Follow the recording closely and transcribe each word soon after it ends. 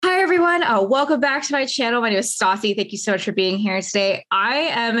everyone. Welcome back to my channel. My name is Stassi. Thank you so much for being here today. I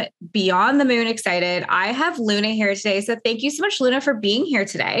am beyond the moon excited. I have Luna here today. So thank you so much, Luna, for being here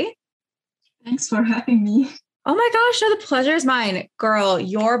today. Thanks for having me. Oh my gosh, no, the pleasure is mine. Girl,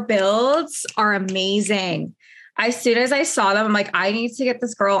 your builds are amazing. As soon as I saw them, I'm like, I need to get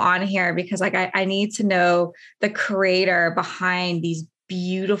this girl on here because I need to know the creator behind these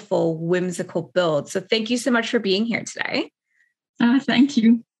beautiful, whimsical builds. So thank you so much for being here today. Thank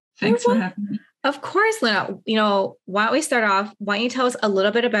you. Thanks for having me. Of course, Luna. Why don't we start off? Why don't you tell us a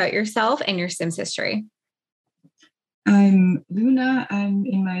little bit about yourself and your Sims history? I'm Luna. I'm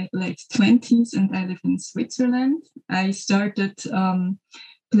in my late 20s and I live in Switzerland. I started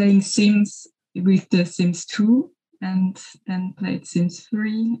playing Sims with the Sims 2 and then played Sims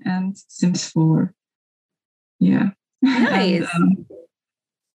 3 and Sims 4. Yeah. Nice.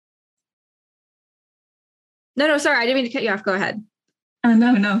 No, sorry. I didn't mean to cut you off. Go ahead.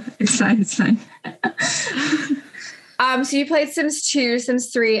 No, it's fine. So you played Sims 2,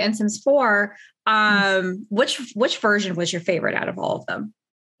 Sims 3, and Sims 4. Which version was your favorite out of all of them?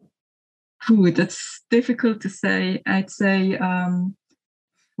 Ooh, that's difficult to say. I'd say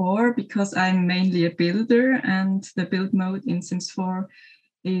 4 because I'm mainly a builder and the build mode in Sims 4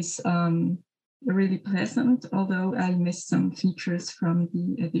 is really pleasant, although I missed some features from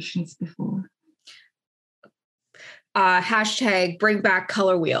the editions before. Hashtag bring back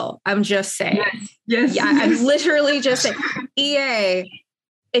color wheel. I'm just saying. Yes. Yeah, I'm literally just saying. EA,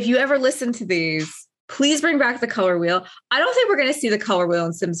 if you ever listen to these, please bring back the color wheel. I don't think we're going to see the color wheel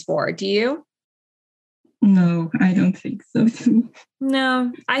in Sims 4. Do you? No, I don't think so too.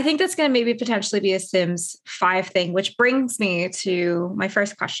 No, I think that's going to maybe potentially be a Sims 5 thing, which brings me to my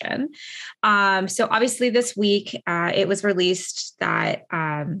first question. So obviously this week it was released that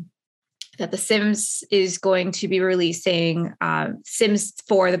The Sims is going to be releasing Sims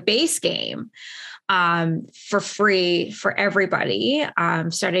 4, the base game, for free for everybody,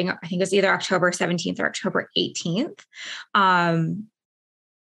 starting, I think it was either October 17th or October 18th.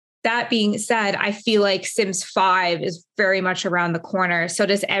 That being said, I feel like Sims 5 is very much around the corner. So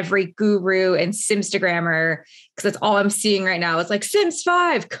does every guru and Simstagrammer, because that's all I'm seeing right now. It's like Sims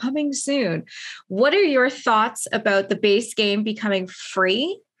 5 coming soon. What are your thoughts about the base game becoming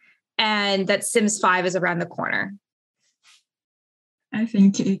free and that Sims 5 is around the corner? I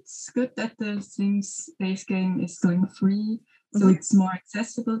think it's good that the Sims base game is going free. So it's more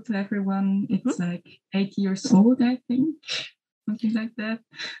accessible to everyone. It's like 8 years old, I think. Something like that.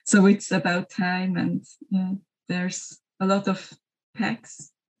 So it's about time, and there's a lot of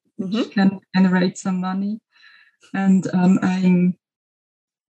packs which can generate some money. And I'm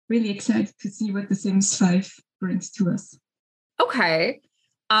really excited to see what The Sims 5 brings to us. Okay.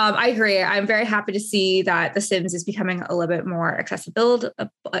 I agree. I'm very happy to see that The Sims is becoming a little bit more accessible to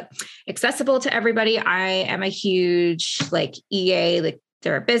everybody. I am a huge EA,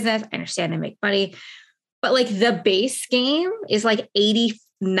 they're a business. I understand they make money. But the base game is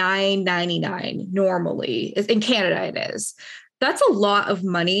 $89.99 normally. In Canada, it is. That's a lot of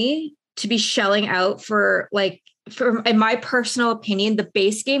money to be shelling out for in my personal opinion, the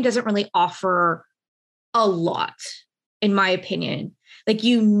base game doesn't really offer a lot, in my opinion.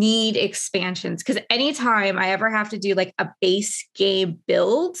 You need expansions, because anytime I ever have to do a base game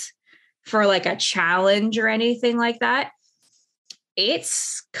build for a challenge or anything like that,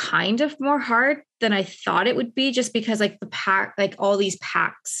 it's kind of more hard than I thought it would be, just because the pack, all these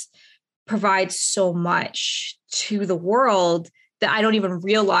packs provide so much to the world that I don't even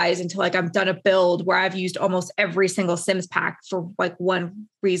realize until I'm done a build where I've used almost every single Sims pack for one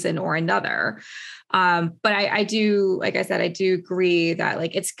reason or another. But I do, like I said, I do agree that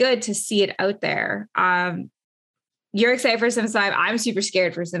it's good to see it out there. You're excited for Sims 5. I'm super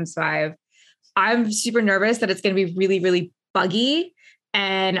scared for Sims 5. I'm super nervous that it's going to be really, really buggy.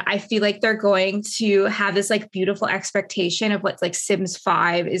 And I feel like they're going to have this beautiful expectation of what Sims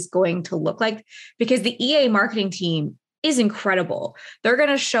 5 is going to look like, because the EA marketing team is incredible. They're going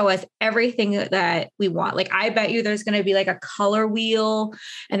to show us everything that we want. I bet you there's going to be a color wheel,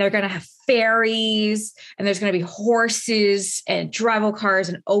 and they're going to have fairies, and there's going to be horses and drivable cars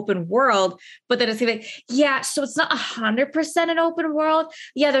and open world. But then it's going to be so it's not 100% an open world.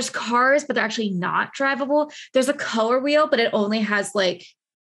 Yeah, there's cars, but they're actually not drivable. There's a color wheel, but it only has 30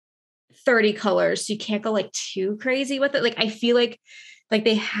 colors. So you can't go too crazy with it. I feel like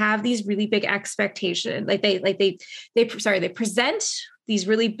they have these really big expectations. They present these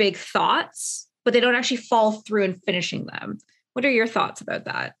really big thoughts, but they don't actually fall through in finishing them. What are your thoughts about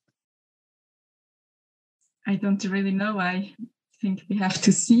that? I don't really know. I think we have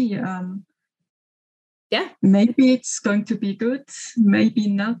to see. Yeah. Maybe it's going to be good, maybe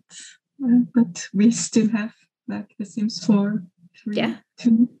not. But we still have like The Sims 4, 3, Yeah.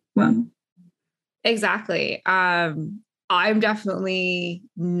 2, 1. Exactly. I'm definitely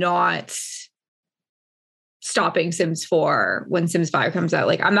not stopping Sims 4 when Sims 5 comes out.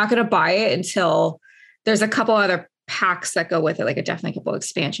 Like, I'm not going to buy it until there's a couple other packs that go with it, like definitely a couple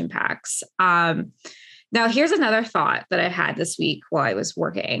expansion packs. Now, here's another thought that I had this week while I was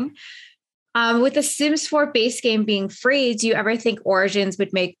working. With the Sims 4 base game being free, do you ever think Origins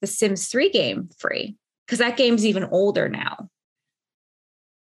would make the Sims 3 game free? Because that game's even older now.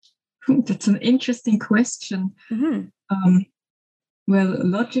 That's an interesting question. Mm-hmm. Well,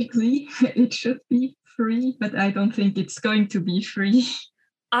 logically, it should be free, but I don't think it's going to be free.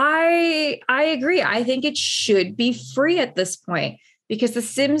 I agree. I think it should be free at this point because The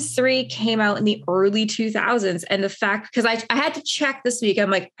Sims 3 came out in the early 2000s. And the fact, because I had to check this week, I'm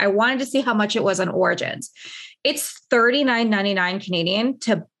like, I wanted to see how much it was on Origins. It's $39.99 Canadian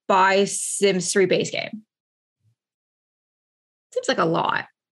to buy Sims 3 base game. Seems like a lot,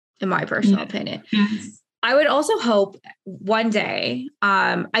 in my personal opinion. Yes. I would also hope one day,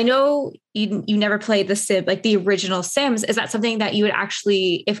 I know you never played the Sim, like the original Sims. Is that something that you would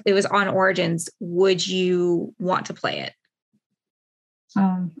actually, if it was on Origins, would you want to play it?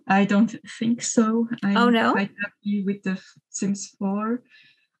 I don't think so. Oh, no? I'm quite happy with the Sims 4.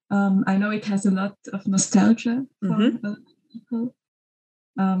 I know it has a lot of nostalgia for a lot of people.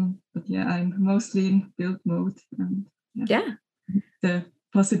 But yeah, I'm mostly in build mode. And yeah. The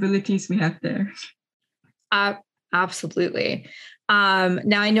possibilities we have there. Absolutely.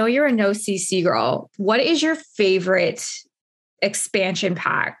 Now, I know you're a no CC girl. What is your favorite expansion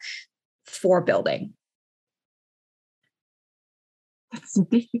pack for building? That's a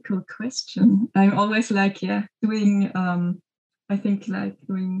difficult question. I'm always like, doing, I think like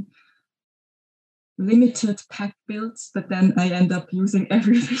doing limited pack builds, but then I end up using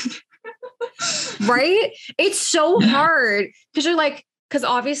everything. Right? It's so hard because you're like, because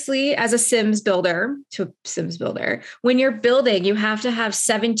obviously as a Sims builder, when you're building, you have to have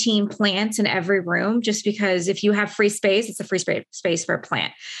 17 plants in every room just because if you have free space, it's a free space for a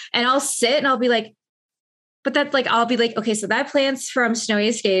plant. And I'll sit and I'll be like, but that's like, I'll be like, okay, so that plant's from Snowy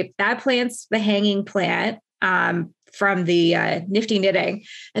Escape. That plant's the hanging plant from the Nifty Knitting.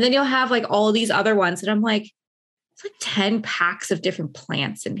 And then you'll have like all of these other ones. And I'm like, it's like 10 packs of different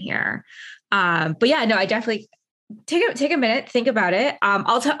plants in here. But yeah, no, I definitely take a minute, think about it.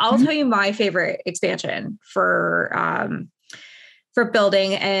 I'll tell you my favorite expansion for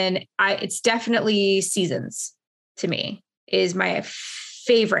building, and it's definitely Seasons. To me, is my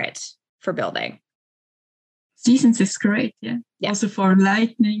favorite for building. Seasons is great, yeah. Also for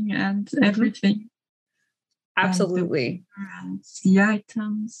lightning and everything. Absolutely. And the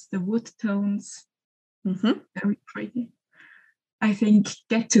items, the wood tones, very pretty. I think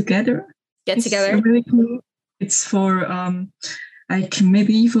Get Together. Really cool. It's for like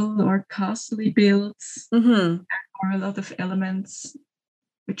medieval or castle builds, or a lot of elements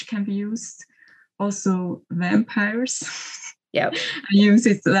which can be used. Also vampires. Yep. I use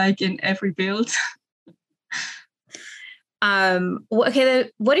it like in every build. Okay,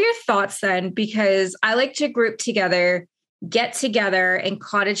 what are your thoughts then? Because I like to group together, Get Together, and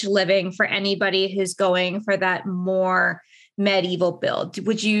Cottage Living for anybody who's going for that more medieval build.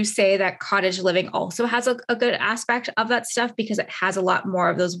 Would you say that Cottage Living also has a good aspect of that stuff because it has a lot more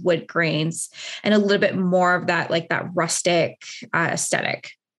of those wood grains and a little bit more of that, like that rustic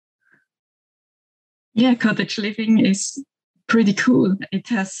aesthetic? Yeah, Cottage Living is pretty cool. It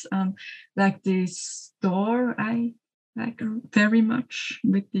has like this door I like very much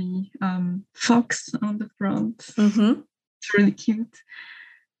with the fox on the front. It's really cute.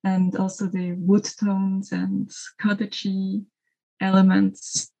 And also the wood tones and cottagey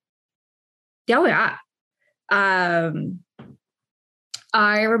elements. Oh, yeah. I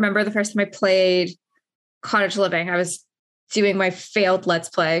remember the first time I played Cottage Living, I was doing my failed Let's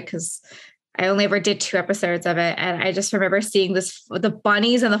Play because I only ever did 2 episodes of it. And I just remember seeing the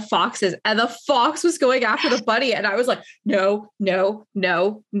bunnies and the foxes, and the fox was going after the bunny. And I was like, no, no,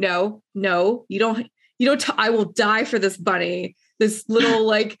 no, no, no, you don't, I will die for this bunny. This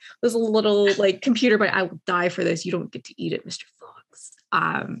little computer, but I will die for this. You don't get to eat it, Mr. Fox.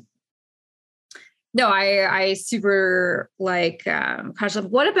 No, I super like Cottage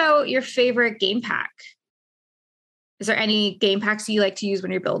Living. What about your favorite game pack? Is there any game packs you like to use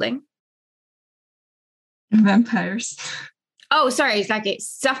when you're building? Vampires. Oh, sorry, exactly.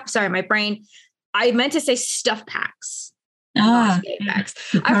 Stuff. Sorry, my brain. I meant to say stuff packs. Game packs.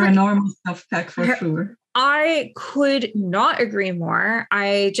 The paranormal stuff pack for sure. I could not agree more.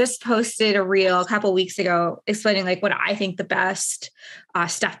 I just posted a reel a couple weeks ago explaining like what I think the best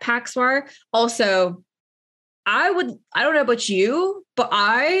stuff packs were. Also, I don't know about you, but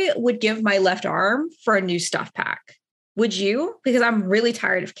I would give my left arm for a new stuff pack. Would you? Because I'm really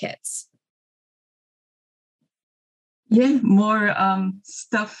tired of kits. Yeah, more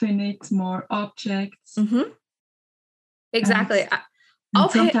stuff in it, more objects. Mm-hmm. Exactly. And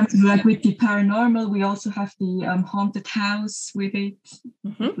sometimes, like with the paranormal, we also have the haunted house with it.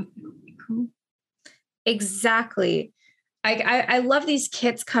 Mm-hmm. That would be really cool. Exactly. I love these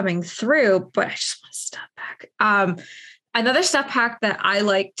kits coming through, but I just want a stuff pack. Another stuff pack that I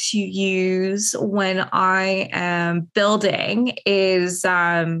like to use when I am building is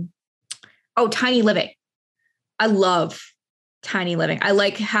Tiny Living. I love Tiny Living. I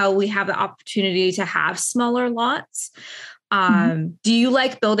like how we have the opportunity to have smaller lots. Do you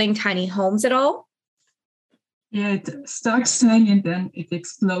like building tiny homes at all? Yeah, it starts tiny and then it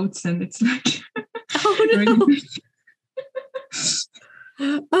explodes and it's like oh no.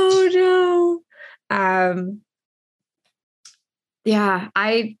 Oh no. Yeah,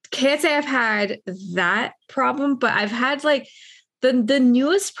 I can't say I've had that problem, but I've had like the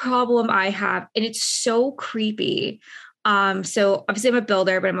newest problem I have, and it's so creepy. So obviously I'm a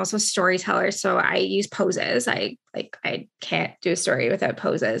builder, but I'm also a storyteller. So I use poses. I can't do a story without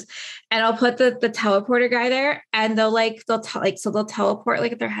poses. And I'll put the teleporter guy there, and they'll teleport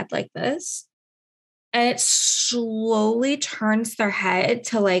like their head like this. And it slowly turns their head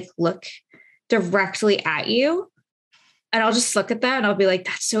to like look directly at you. And I'll just look at that and I'll be like,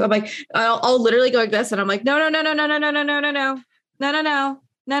 that's so, I'm like, I'll literally go like this. And I'm like, no. I don't want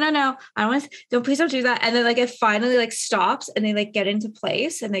to, please don't do that. And then like, it finally like stops and they like get into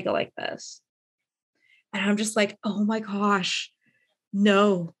place and they go like this. And I'm just like, oh my gosh,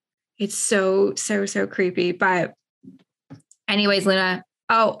 no, it's so creepy. But anyways, Luna,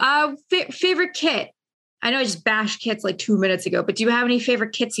 favorite kit. I know I just bashed kits like 2 minutes ago, but do you have any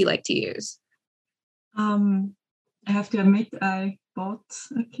favorite kits you like to use? I have to admit, I bought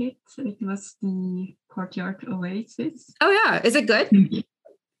a kit. It was the Courtyard Oasis. Oh yeah, is it good?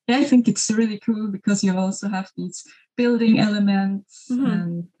 Yeah, I think it's really cool because you also have these building elements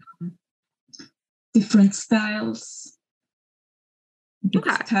and different styles. It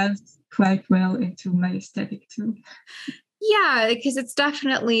ties quite well into my aesthetic too. Yeah, because it's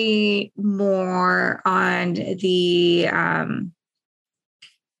definitely more on the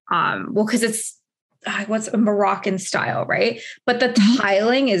because it's what's a Moroccan style, right? But the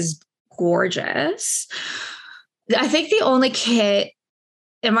tiling is gorgeous. I think the only kit,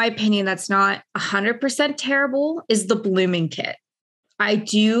 in my opinion, that's not 100% terrible is the blooming kit. I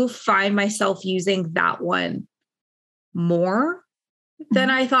do find myself using that one more than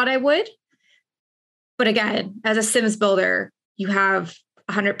I thought I would. But again, as a Sims builder, you have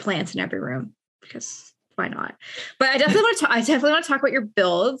 100 plants in every room because why not? But I definitely want to talk about your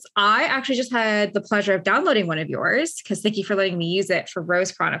builds. I actually just had the pleasure of downloading one of yours because thank you for letting me use it for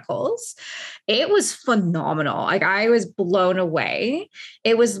Rose Chronicles. It was phenomenal. Like I was blown away.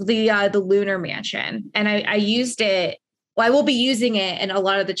 It was the Lunar Mansion, and I used it. Well, I will be using it in a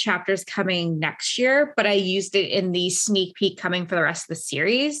lot of the chapters coming next year, but I used it in the sneak peek coming for the rest of the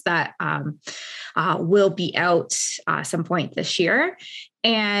series that will be out some point this year.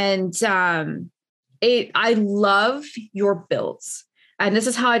 And I love your builds. And this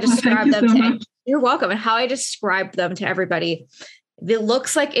is how I describe them to you're welcome. And how I describe them to everybody. It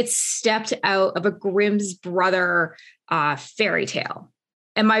looks like it's stepped out of a Grimm's Brother fairy tale.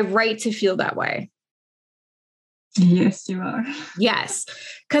 Am I right to feel that way? Yes, you are. Yes.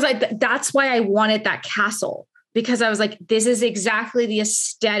 Because that's why I wanted that castle, because I was like, this is exactly the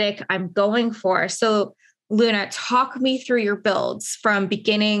aesthetic I'm going for. So Luna, talk me through your builds from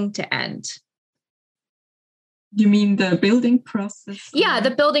beginning to end. You mean the building process? Yeah,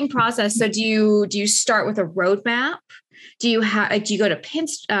 the building process. So do you start with a roadmap? Do you go to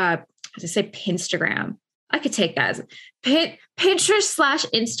Pinstagram? I could take that as Pinterest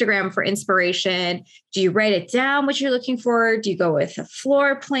 / Instagram for inspiration. Do you write it down what you're looking for? Do you go with a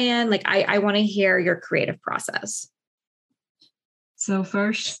floor plan? Like I want to hear your creative process. So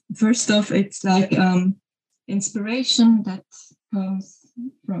first off, it's like inspiration that comes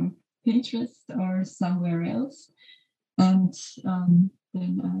from Pinterest or somewhere else. And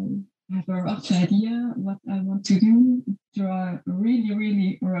then I have a rough idea what I want to do, draw a really,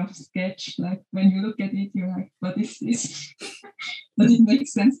 really rough sketch. Like when you look at it, you're like, what is this? But it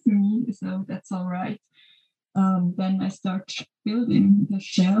makes sense to me, so that's all right. Then I start building the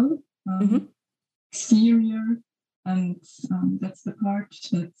shell, exterior, and that's the part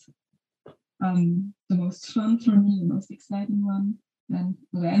that the most fun for me, the most exciting one. And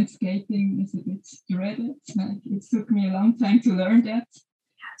landscaping is a bit dreaded. Like, it took me a long time to learn that.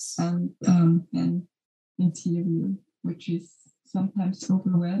 Yes. And interior, which is sometimes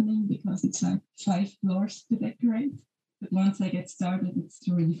overwhelming because it's like 5 floors to decorate. But once I get started, it's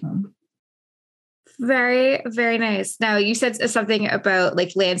really fun. Very, very nice. Now, you said something about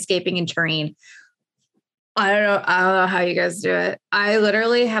like landscaping and terrain. I don't know how you guys do it. I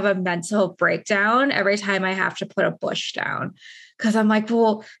literally have a mental breakdown every time I have to put a bush down, because I'm like,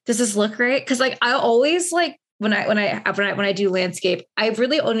 well, does this look right? Because like I always like when I do landscape, I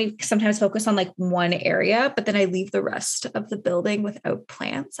really only sometimes focus on like one area, but then I leave the rest of the building without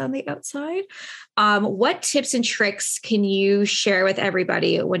plants on the outside. What tips and tricks can you share with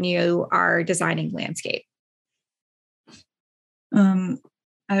everybody when you are designing landscape?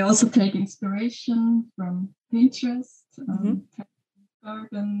 I also take inspiration from Pinterest,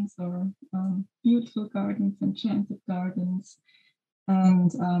 gardens or beautiful gardens, enchanted gardens.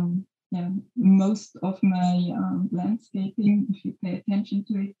 And most of my landscaping, if you pay attention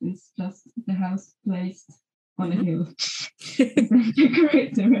to it, is just the house placed on a hill.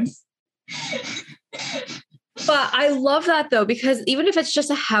 Decorate the rest. But I love that though, because even if it's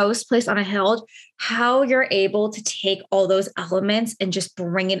just a house placed on a hill, how you're able to take all those elements and just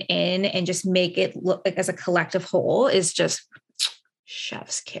bring it in and just make it look like as a collective whole is just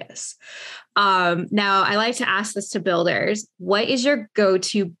chef's kiss. Now, I like to ask this to builders. What is your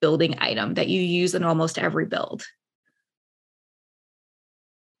go-to building item that you use in almost every build?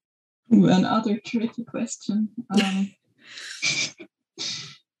 Ooh, another tricky question.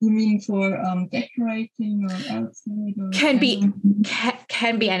 You mean for decorating or outside? Or can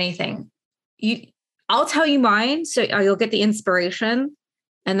be anything. I'll tell you mine, so you'll get the inspiration,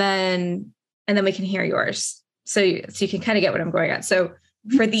 and then we can hear yours. So you can kind of get what I'm going at. So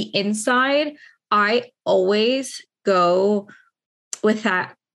for the inside, I always go with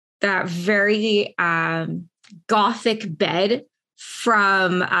that very gothic bed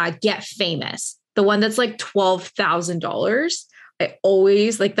from Get Famous, the one that's like $12,000. I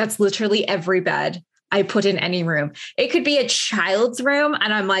always like, that's literally every bed I put in any room. It could be a child's room,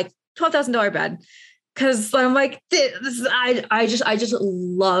 and I'm like $12,000 bed. Cause I'm like, I just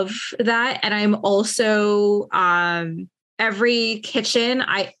love that. And I'm also, every kitchen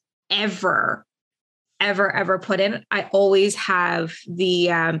I ever put in, I always have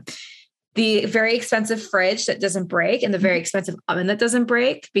the very expensive fridge that doesn't break and the very expensive oven that doesn't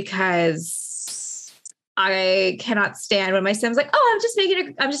break, because I cannot stand when my Sim's like, oh, I'm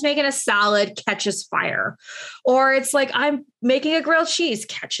just making a salad, catches fire. Or it's like, I'm making a grilled cheese,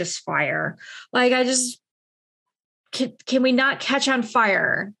 catches fire. Like, I just, can we not catch on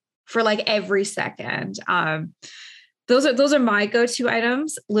fire for like every second? Those are my go-to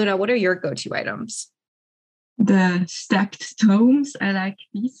items. Luna, what are your go-to items? The stacked tomes. I like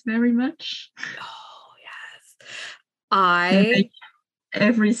these very much. Oh, yes.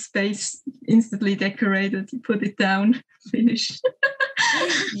 Every space instantly decorated. You put it down, finish.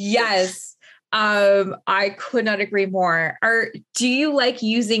 Yes. I could not agree more. Do you like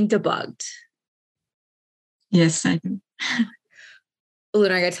using debugged? Yes, I do.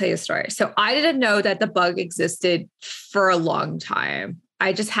 Luna, I gotta tell you a story. So I didn't know that the bug existed for a long time.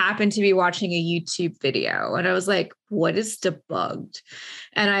 I just happened to be watching a YouTube video and I was like, what is debugged?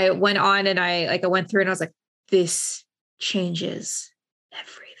 And I went on and I went through and I was like, this changes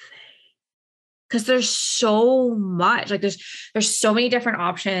everything. Because there's so much, like there's so many different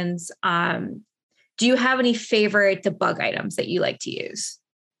options. Do you have any favorite debug items that you like to use?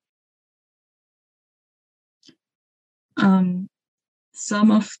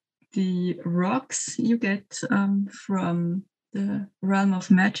 Some of the rocks you get from the Realm of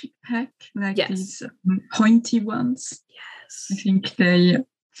Magic pack, like these pointy ones. Yes. I think they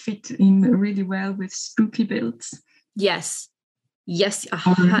fit in really well with spooky builds. Yes.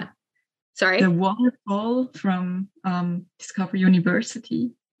 Sorry? The waterfall from Discover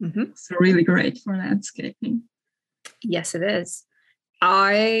University. It's really great for landscaping. Yes, it is.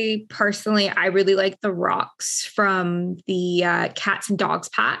 I really like the rocks from the Cats and Dogs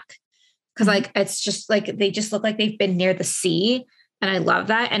pack, because like it's just like they just look like they've been near the sea, and I love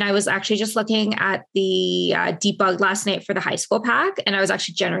that. And I was actually just looking at the debug last night for the high school pack, and I was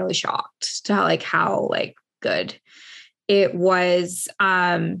actually generally shocked to how good it was.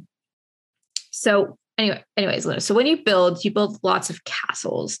 So anyways, Luna, so when you build lots of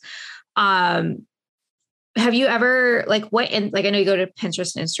castles. Have you ever I know you go to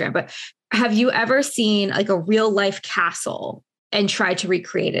Pinterest and Instagram, but have you ever seen like a real life castle and tried to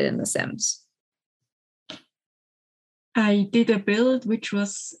recreate it in The Sims? I did a build which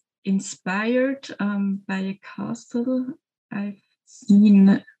was inspired by a castle I've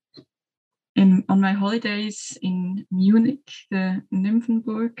seen on my holidays in Munich, the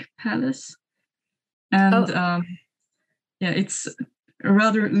Nymphenburg Palace. And it's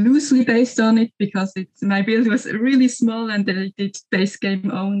rather loosely based on it because my build was really small and I did base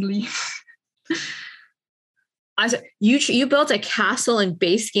game only. You built a castle in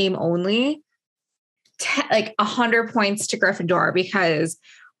base game only, like 100 points to Gryffindor, because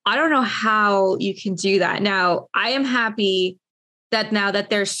I don't know how you can do that. Now, I am happy that now that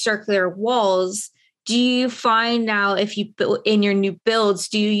there's circular walls, do you find now if you build in your new builds,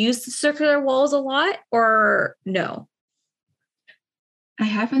 do you use the circular walls a lot or no? I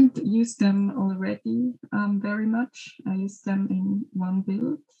haven't used them already very much. I used them in one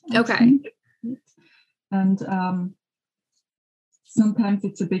build. Okay. And sometimes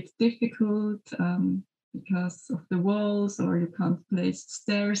it's a bit difficult because of the walls, or you can't place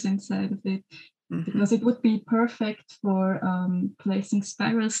stairs inside of it, because it would be perfect for placing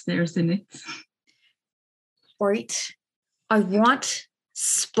spiral stairs in it. Right. I want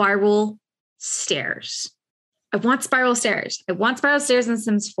spiral stairs. I want spiral stairs in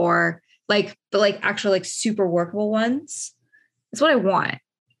Sims 4, but actual super workable ones. That's what I want,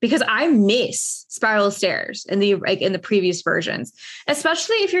 because I miss spiral stairs in the previous versions,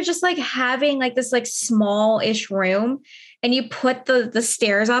 especially if you're just having this small-ish room and you put the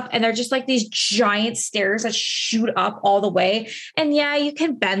stairs up and they're just these giant stairs that shoot up all the way. And yeah, you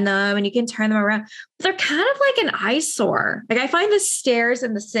can bend them and you can turn them around, but they're kind of like an eyesore. I find the stairs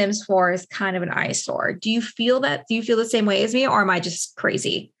in The Sims 4 is kind of an eyesore. Do you feel that? Do you feel the same way as me, or am I just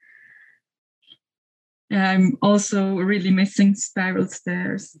crazy? Yeah, I'm also really missing spiral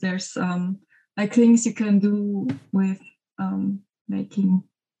stairs. There's things you can do with making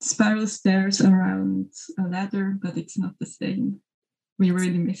spiral stairs around a ladder, but it's not the same. We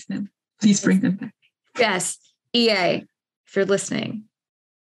really miss them. Please bring them back. Yes, EA, if you're listening,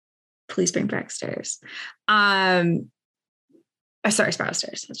 please bring back stairs. Sorry, spiral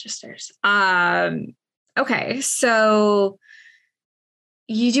stairs. That's just stairs. Okay, so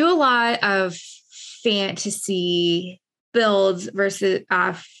you do a lot of fantasy builds versus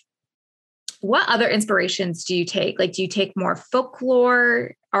what other inspirations do you take? Do you take more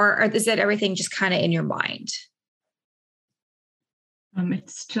folklore, or is it everything just kind of in your mind?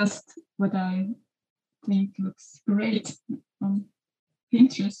 It's just what I think looks great on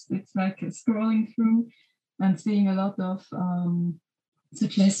Pinterest. It's scrolling through and seeing a lot of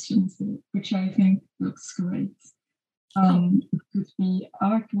suggestions, which I think looks great. It could be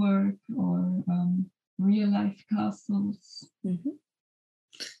artwork or real life castles,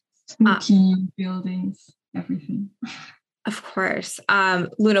 spooky buildings, everything. Of course.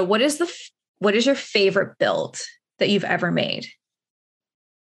 Luna, what is your favorite build that you've ever made?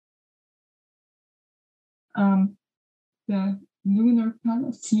 The Lunar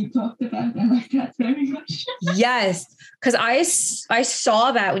Palace you talked about, I like that very much. Yes, because I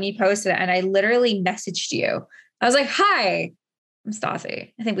saw that when you posted it, and I literally messaged you. I was like, "Hi, I'm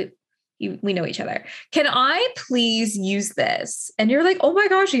Stassi. I think we know each other. Can I please use this?" And you're like, "Oh my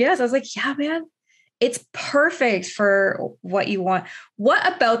gosh, yes." I was like, "Yeah, man, it's perfect for what you want."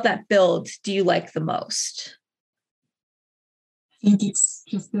 What about that build do you like the most? I think it's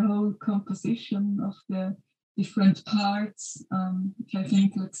just the whole composition of the different parts, which I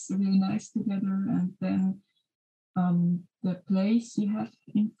think looks really nice together. And then the place you have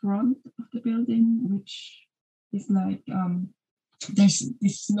in front of the building, which is there's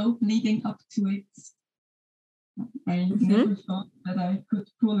this slope leading up to it. I never thought that I could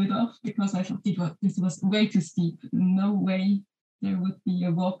pull it off, because I thought this was way too steep. No way there would be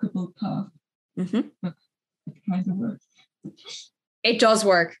a walkable path. But it kind of works. It does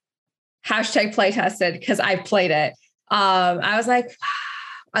work. Hashtag play tested, because I've played it. I was like,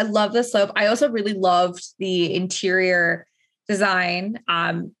 wow, I love the slope. I also really loved the interior design.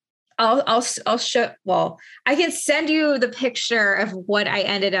 I'll show. Well, I can send you the picture of what I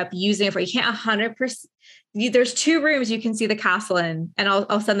ended up using it for. You can't 100%. There's 2 rooms you can see the castle in, and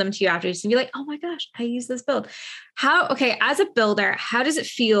I'll send them to you after. You can be like, oh my gosh, I use this build. As a builder, how does it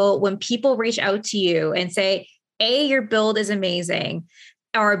feel when people reach out to you and say, A, your build is amazing,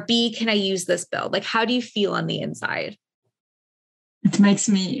 or B, can I use this build? How do you feel on the inside? It makes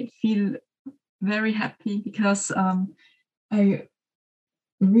me feel very happy, because I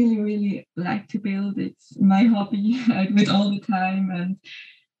really, really like to build. It's my hobby. I do it all the time. And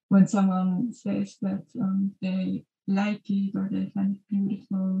when someone says that they like it or they find it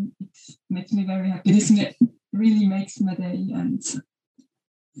beautiful, it makes me very happy. This really makes my day. And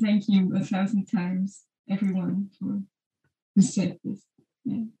thank you 1,000 times, everyone, who said this.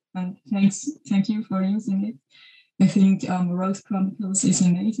 Yeah. And thank you for using it. I think Rose Chronicles is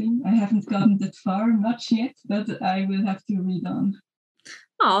amazing. I haven't gotten that far, not yet, but I will have to read on.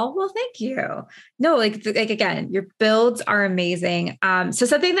 Oh, well, thank you. No, like again, your builds are amazing. So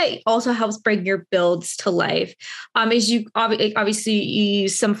something that also helps bring your builds to life is you obviously you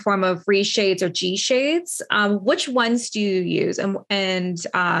use some form of reshades or G shades. Which ones do you use, and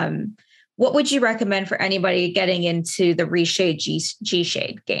what would you recommend for anybody getting into the reshade G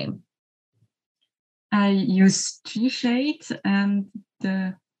shade game? I use G shade, and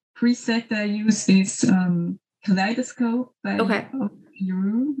the preset I use is Kaleidoscope by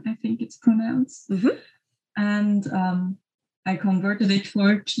Yuru, I think it's pronounced. Mm-hmm. And I converted it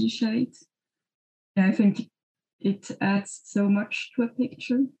for G shade. I think it adds so much to a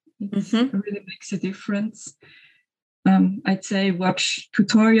picture. It really makes a difference. I'd say watch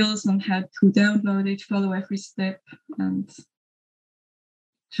tutorials on how to download it, follow every step, and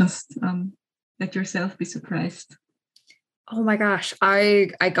just let yourself be surprised. Oh my gosh, I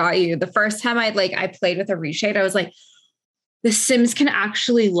got you. The first time I played with a reshade, I was like, the Sims can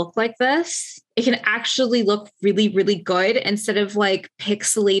actually look like this. It can actually look really, really good instead of like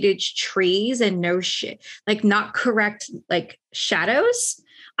pixelated trees and no shit, like not correct like shadows.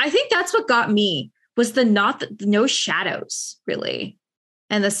 I think that's what got me was no shadows really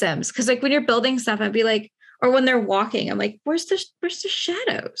in the Sims. Cause like when you're building stuff, I'd be like, or when they're walking, I'm like, where's the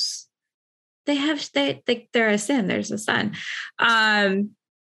shadows? They're a Sim, there's a sun.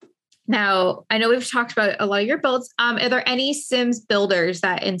 Now, I know we've talked about a lot of your builds. Are there any Sims builders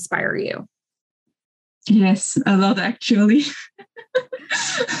that inspire you? Yes, a lot actually.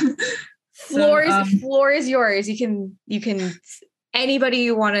 Floor is yours. You can anybody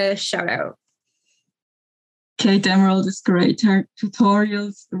you want to shout out. Kate Emerald is great. Her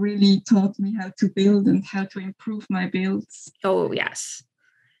tutorials really taught me how to build and how to improve my builds. Oh, yes.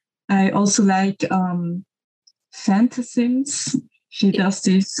 I also like Fantasims. She does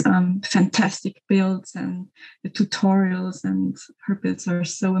these fantastic builds, and the tutorials, and her builds are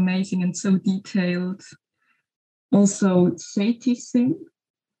so amazing and so detailed. Also, Sadie Sim.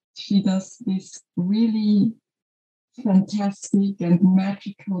 She does these really fantastic and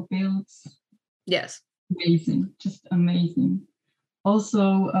magical builds. Yes. Amazing, just amazing.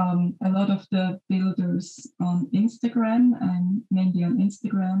 Also, a lot of the builders on Instagram, and mainly on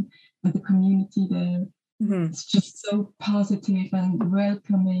Instagram, and the community there, it's just so positive and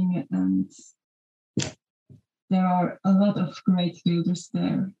welcoming, and there are a lot of great builders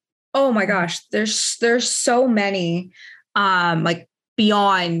there. Oh my gosh, there's so many, like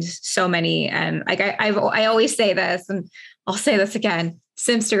beyond so many, and like I always say this, and I'll say this again: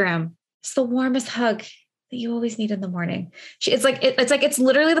 Simstagram, it's the warmest hug that you always need in the morning. It's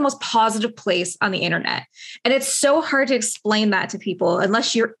literally the most positive place on the internet, and it's so hard to explain that to people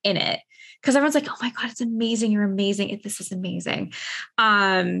unless you're in it. Because everyone's like, oh my God, it's amazing. You're amazing. This is amazing.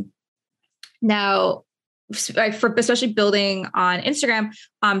 Now, for especially building on Instagram,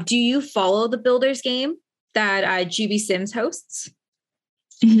 do you follow the Builders game that GB Sims hosts?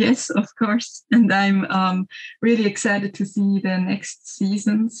 Yes, of course. And I'm really excited to see the next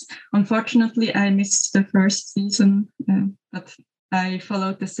seasons. Unfortunately, I missed the first season, but I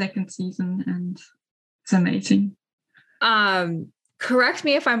followed the second season, and it's amazing. Correct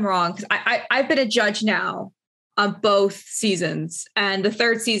me if I'm wrong, because I've been a judge now on both seasons, and the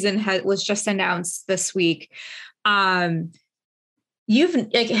third season was just announced this week. Have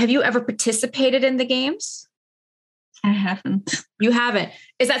you ever participated in the games? I haven't. You haven't.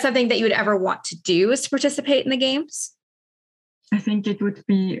 Is that something that you would ever want to do, is to participate in the games? I think it would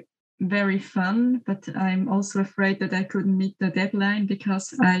be very fun, but I'm also afraid that I couldn't meet the deadline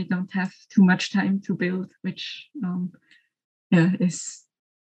because I don't have too much time to build, which is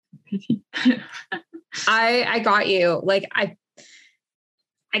a pity. I got you. Like I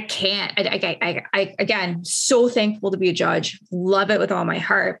can't. I again, so thankful to be a judge. Love it with all my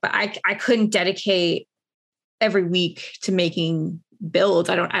heart, but I couldn't dedicate every week to making builds.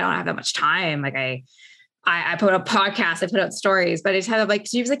 I don't have that much time. Like I put out podcasts, I put out stories, but it's kind of like,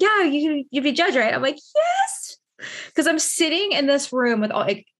 she was like, yeah, you'd be a judge, right? I'm like, yes. Because I'm sitting in this room with all,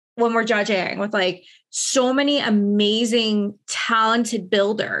 like, when we're judging with like so many amazing, talented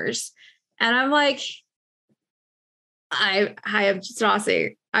builders. And I'm like, hi, I'm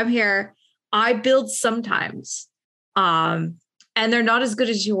Stassi. I'm here. I build sometimes. And they're not as good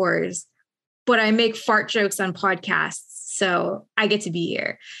as yours, but I make fart jokes on podcasts. So I get to be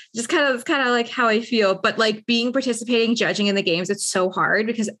here. It's kind of like how I feel, but like participating, judging in the games, it's so hard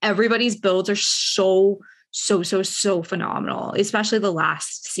because everybody's builds are so phenomenal, especially the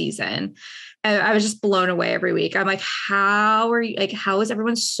last season. I was just blown away every week. I'm like, how are you, like, how is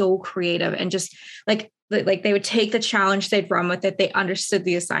everyone so creative and just like they would take the challenge, they'd run with it. They understood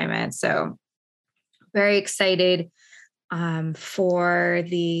the assignment. So very excited for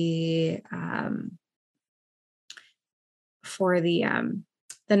the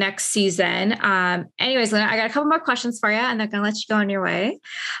next season. Anyways, Luna, I got a couple more questions for you and I'm going to let you go on your way.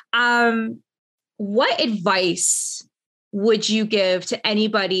 What advice would you give to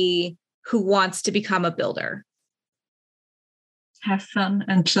anybody who wants to become a builder? Have fun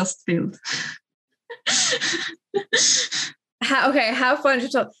and just build. Have fun.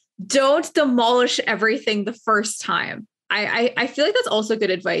 Don't demolish everything the first time. I feel like that's also good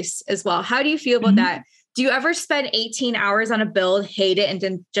advice as well. How do you feel about that? Do you ever spend 18 hours on a build, hate it, and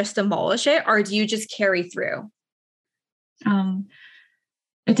then just demolish it? Or do you just carry through?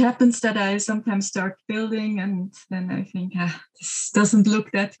 It happens that I sometimes start building and then I think, this doesn't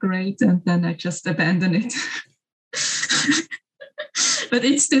look that great. And then I just abandon it. But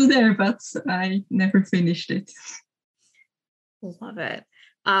it's still there, but I never finished it. Love it.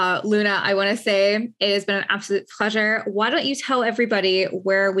 Luna, I want to say it has been an absolute pleasure. Why don't you tell everybody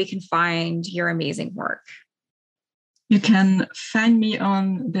where we can find your amazing work? You can find me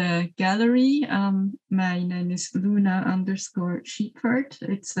on the gallery. My name is Luna_Schiepvaart.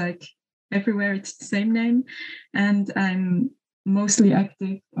 It's like everywhere, it's the same name. And I'm mostly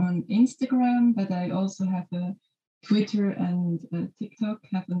active on Instagram, but I also have a Twitter and TikTok.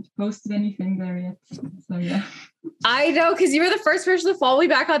 Haven't posted anything there yet. So yeah. I know, because you were the first person to follow me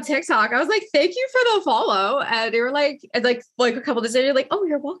back on TikTok. I was like, thank you for the follow. And they were like a couple of days later, you're like, oh,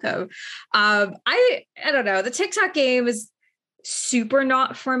 you're welcome. I don't know. The TikTok game is super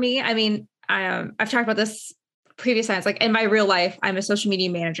not for me. I mean, I've talked about this previous times. Like in my real life, I'm a social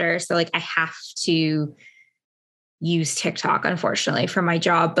media manager. So like I have to use TikTok, unfortunately, for my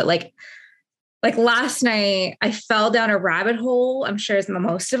job. But like last night, I fell down a rabbit hole. I'm sure as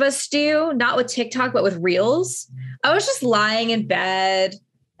most of us do, not with TikTok, but with Reels. I was just lying in bed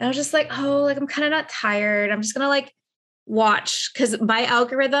and I was just like, oh, like I'm kind of not tired. I'm just going to like watch, because my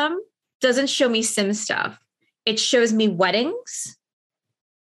algorithm doesn't show me sim stuff. It shows me weddings,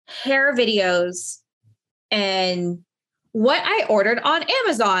 hair videos, and what I ordered on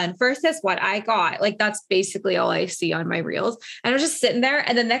Amazon versus what I got. Like that's basically all I see on my Reels. And I was just sitting there.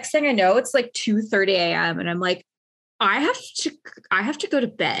 And the next thing I know, it's like 2:30 a.m. And I'm like, I have to go to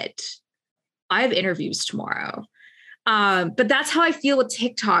bed. I have interviews tomorrow. But that's how I feel with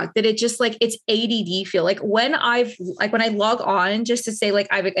TikTok, that it just like, it's ADD feel. Like when I log on just to say like,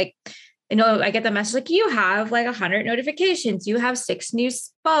 I get the message, like you have like 100 notifications, you have 6 new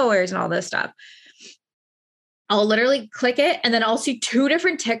followers and all this stuff. I'll literally click it and then I'll see 2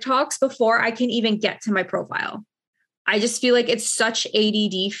 different TikToks before I can even get to my profile. I just feel like it's such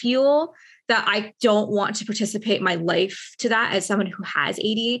ADD fuel that I don't want to participate my life to that as someone who has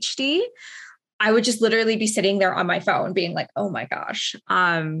ADHD. I would just literally be sitting there on my phone being like, oh my gosh.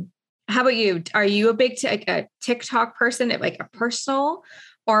 How about you? Are you a big a TikTok person, like a personal,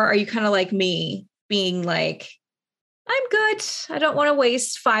 or are you kind of like me being like, I'm good. I don't want to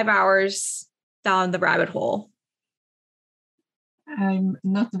waste 5 hours down the rabbit hole? I'm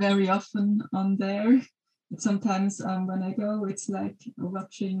not very often on there. But sometimes when I go, it's like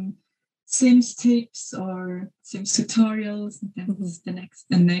watching Sims tips or Sims tutorials, and then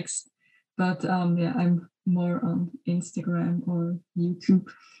the next. But I'm more on Instagram or YouTube.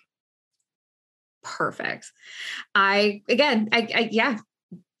 Perfect.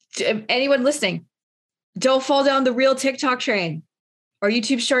 Anyone listening, don't fall down the real TikTok train or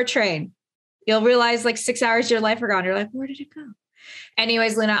YouTube short train. You'll realize like 6 hours of your life are gone. You're like, where did it go?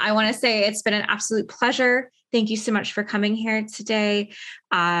 Anyways, Luna, I want to say it's been an absolute pleasure. Thank you so much for coming here today.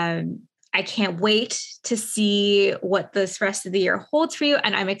 I can't wait to see what this rest of the year holds for you.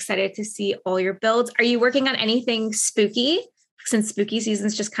 And I'm excited to see all your builds. Are you working on anything spooky, since spooky season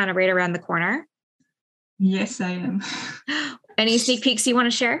is just kind of right around the corner? Yes, I am. Any sneak peeks you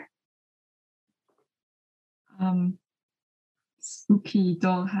want to share? Spooky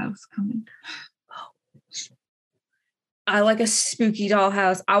dollhouse coming. I like a spooky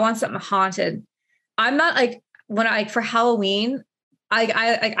dollhouse. I want something haunted. I'm not like for Halloween,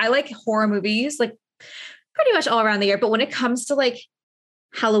 I like horror movies like pretty much all around the year. But when it comes to like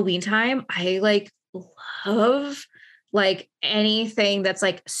Halloween time, I like love like anything that's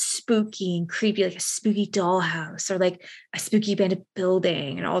like spooky and creepy, like a spooky dollhouse or like a spooky abandoned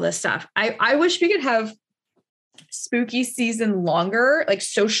building and all this stuff. I wish we could have spooky season longer, like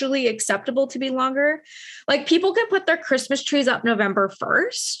socially acceptable to be longer. Like people can put their Christmas trees up November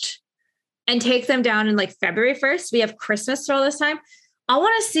 1st and take them down in like February 1st. We have Christmas for all this time. I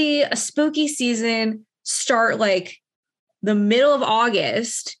want to see a spooky season start like the middle of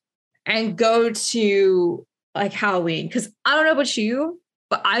August and go to like Halloween. Cause I don't know about you,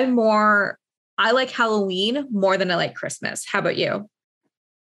 but I like Halloween more than I like Christmas. How about you?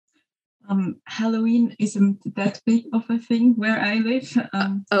 Halloween isn't that big of a thing where I live.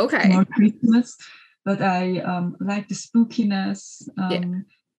 Okay. More Christmas, but I like the spookiness, Yeah.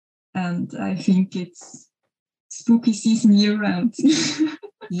 and I think it's spooky season year round.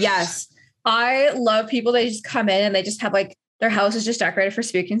 Yes. I love people that just come in and they just have like their house is just decorated for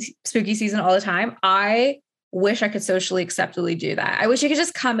spooky season all the time. I wish I could socially acceptably do that. I wish I could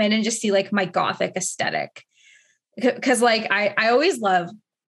just come in and just see like my gothic aesthetic. Cause like I always love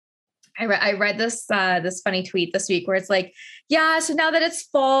I read this this funny tweet this week where it's like, yeah, so now that it's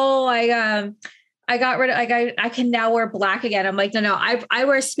fall, I got rid of I can now wear black again. I'm like, no, I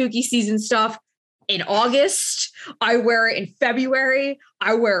wear spooky season stuff in August. I wear it in February.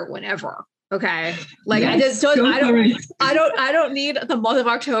 I wear it whenever. Okay. Like yes, I don't need the month of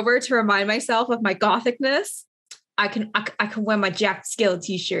October to remind myself of my gothicness. I can wear my Jack Skill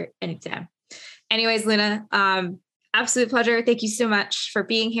t-shirt anytime. Anyways, Luna, absolute pleasure. Thank you so much for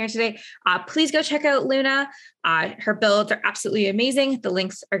being here today. Please go check out Luna. Her builds are absolutely amazing. The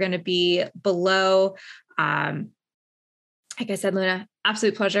links are going to be below. Like I said, Luna,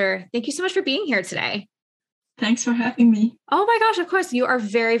 absolute pleasure. Thank you so much for being here today. Thanks for having me. Oh my gosh, of course. You are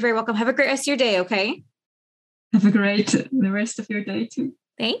very, very welcome. Have a great rest of your day, okay? Have a great the rest of your day too.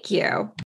 Thank you.